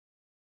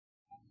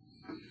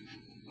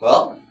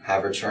well,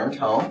 have returned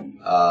home.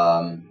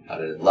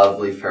 Had a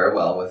lovely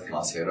farewell with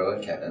Masahiro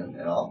and Kevin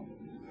and all.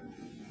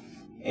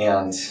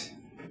 And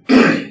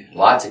a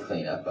lot to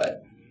clean up,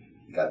 but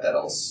got that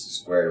all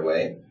squared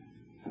away.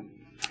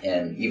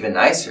 And even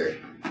nicer,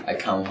 I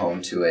come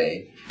home to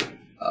a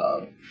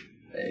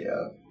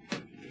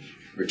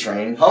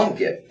returning home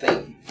gift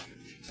thing.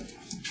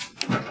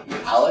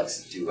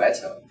 Alex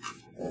Duetto.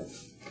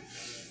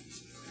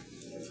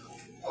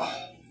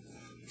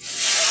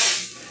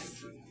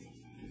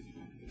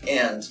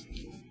 And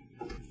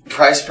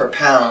price per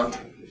pound,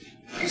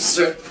 you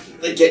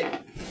certainly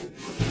get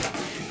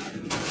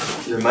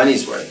your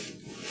money's worth.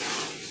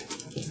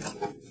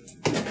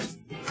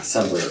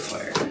 Assembly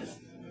required.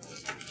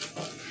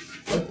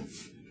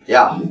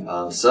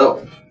 Yeah,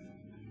 so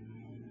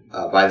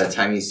by the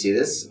time you see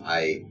this,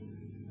 I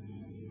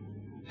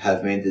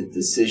have made the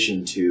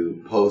decision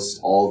to post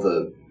all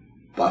the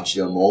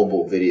Bachido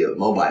mobile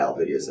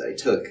videos that I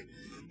took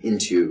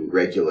into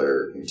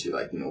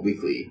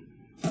weekly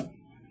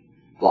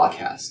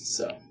Blogcasts.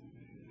 So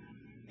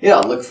yeah,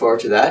 I'll look forward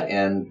to that,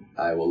 and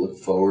I will look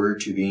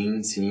forward to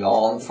seeing you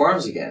all on the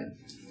forums again.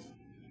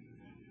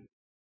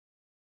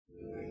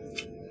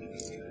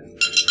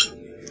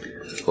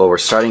 Well, we're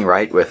starting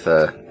right with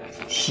a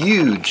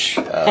huge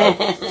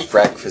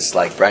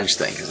breakfast-like brunch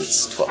thing, because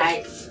it's 12.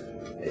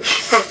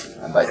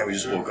 Yeah, we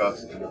just woke up.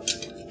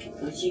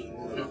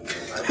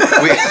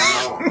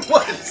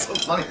 What? It's so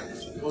funny.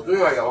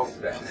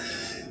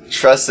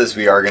 Trust us,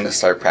 we are going to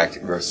start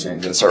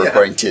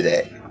recording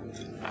today.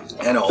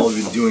 And all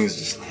we've been doing is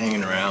just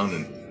hanging around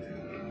and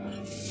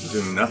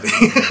doing nothing.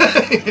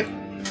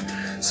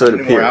 So it appears. How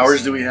many more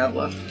hours do we have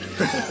left?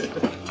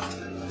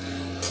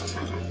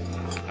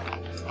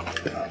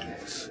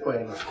 これ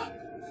やります。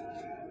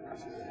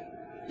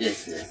イエ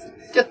スイエス。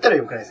やったら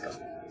よくないですか？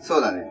そ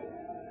うだね。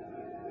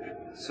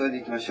それで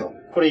行きましょ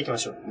う。これ行きま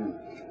しょう。うん。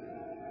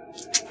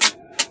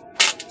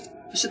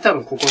そして多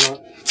分ここ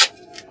の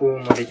保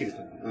温もできる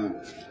と思う。う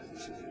ん。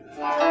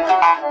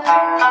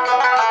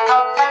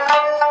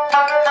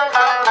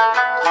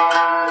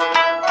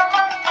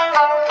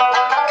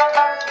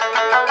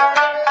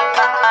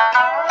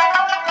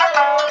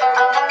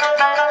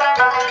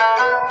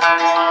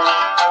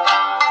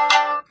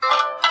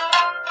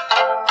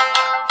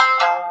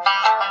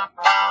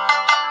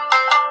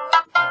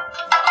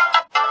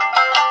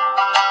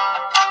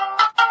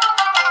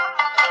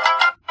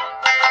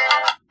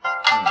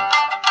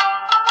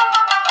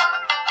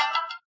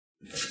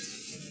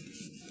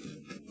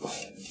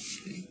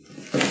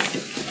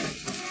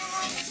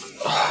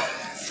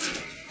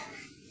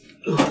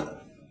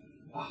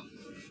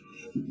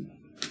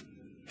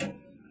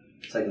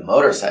It's like a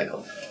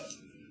motorcycle.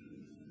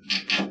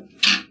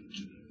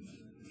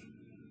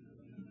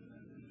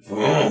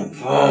 Boom,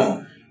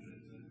 boom.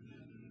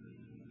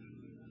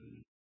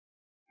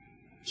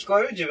 聞こ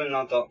える？自分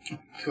の音。聞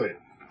こえる。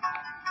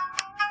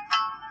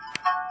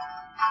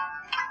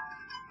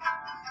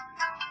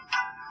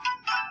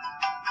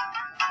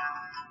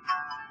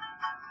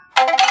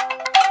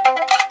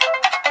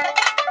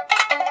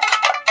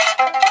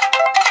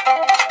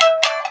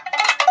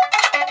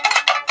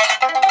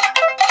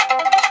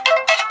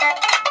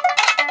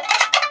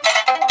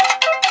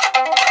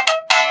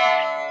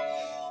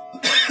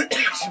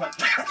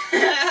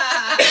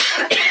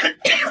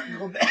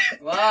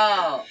わ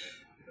ーお。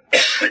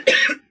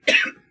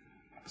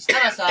した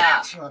ら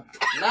さ、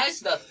ナイ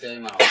スだってよ、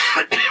今の。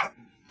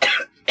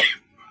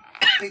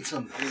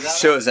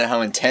Shows that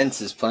how intense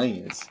his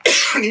playing is.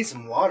 I need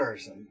some water or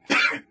something.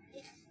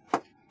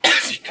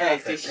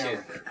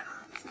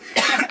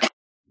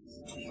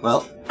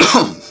 Well,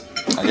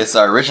 I guess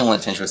our original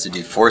intention was to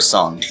do 4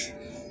 songs.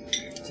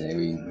 Today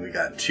We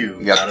got 2.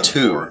 We got out of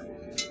 2. 4.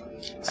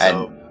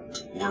 So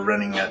we're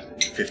running at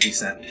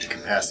 50%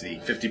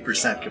 capacity,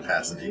 50%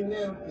 capacity.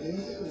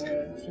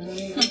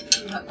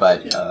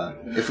 But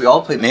if we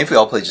all play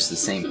just the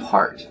same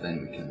part,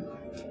 then we can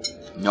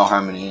no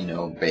harmony,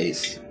 no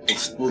bass.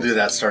 We'll do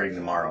that starting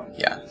tomorrow.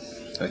 Yeah,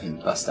 so we can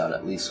bust out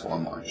at least 4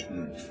 more.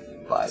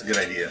 That's a good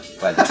idea.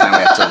 By the time we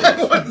have to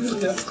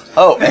leave.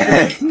 Oh,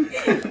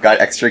 got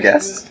extra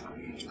guests.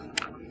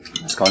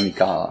 It's called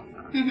Mikawa.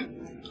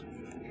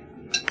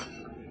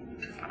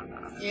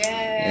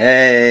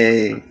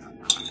 Yay!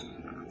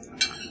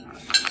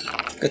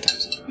 Good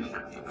times.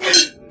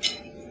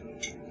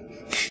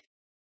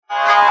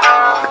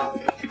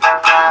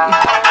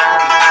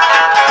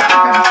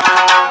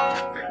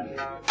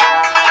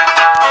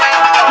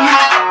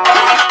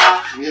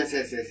 Yes.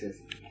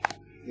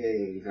 Yeah,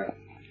 you got it.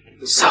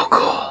 So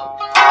cool.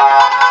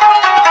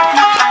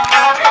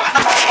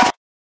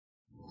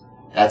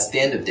 That's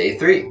the end of day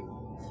 3. To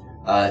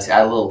add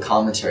a little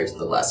commentary to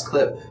the last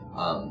clip,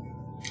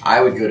 I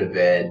would go to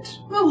bed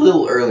a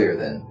little earlier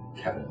than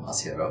Kevin and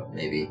Masahiro,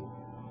 maybe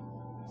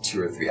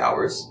 2 or 3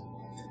 hours.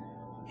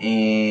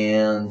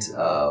 And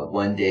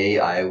one day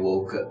I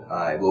woke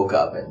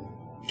up and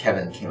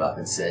Kevin came up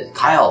and said,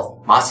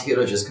 "Kyle,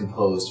 Masahiro just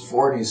composed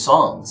 4 new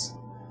songs."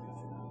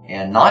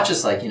 And not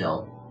just like,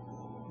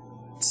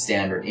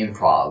 standard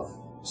improv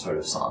sort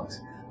of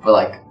songs, But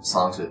like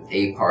songs with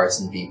A parts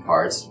and B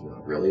parts,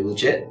 really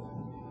legit.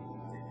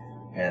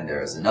 And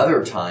there was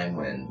another time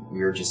when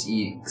we were just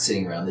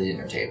sitting around the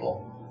dinner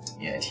table,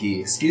 and he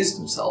excused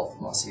himself,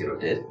 Masahiro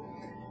did,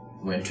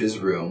 went to his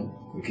room,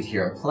 we could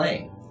hear him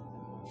playing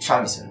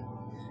shamisen.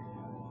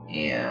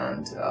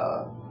 And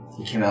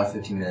he came out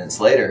 15 minutes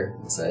later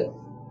and said,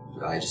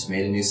 I just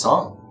made a new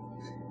song.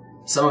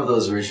 Some of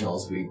those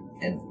originals we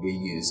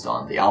used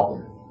on the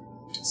album.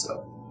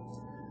 So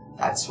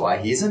that's why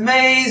he's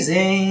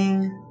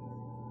amazing.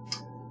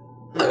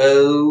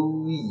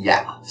 Oh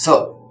yeah.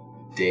 So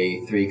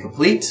day 3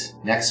 complete.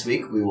 Next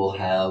week we will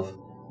have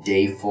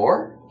day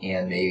 4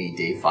 and maybe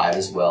day 5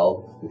 as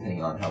well,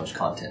 depending on how much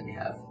content we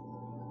have.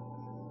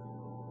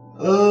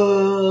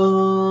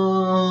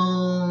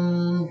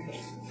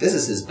 This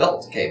is his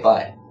belt. Okay,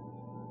 bye.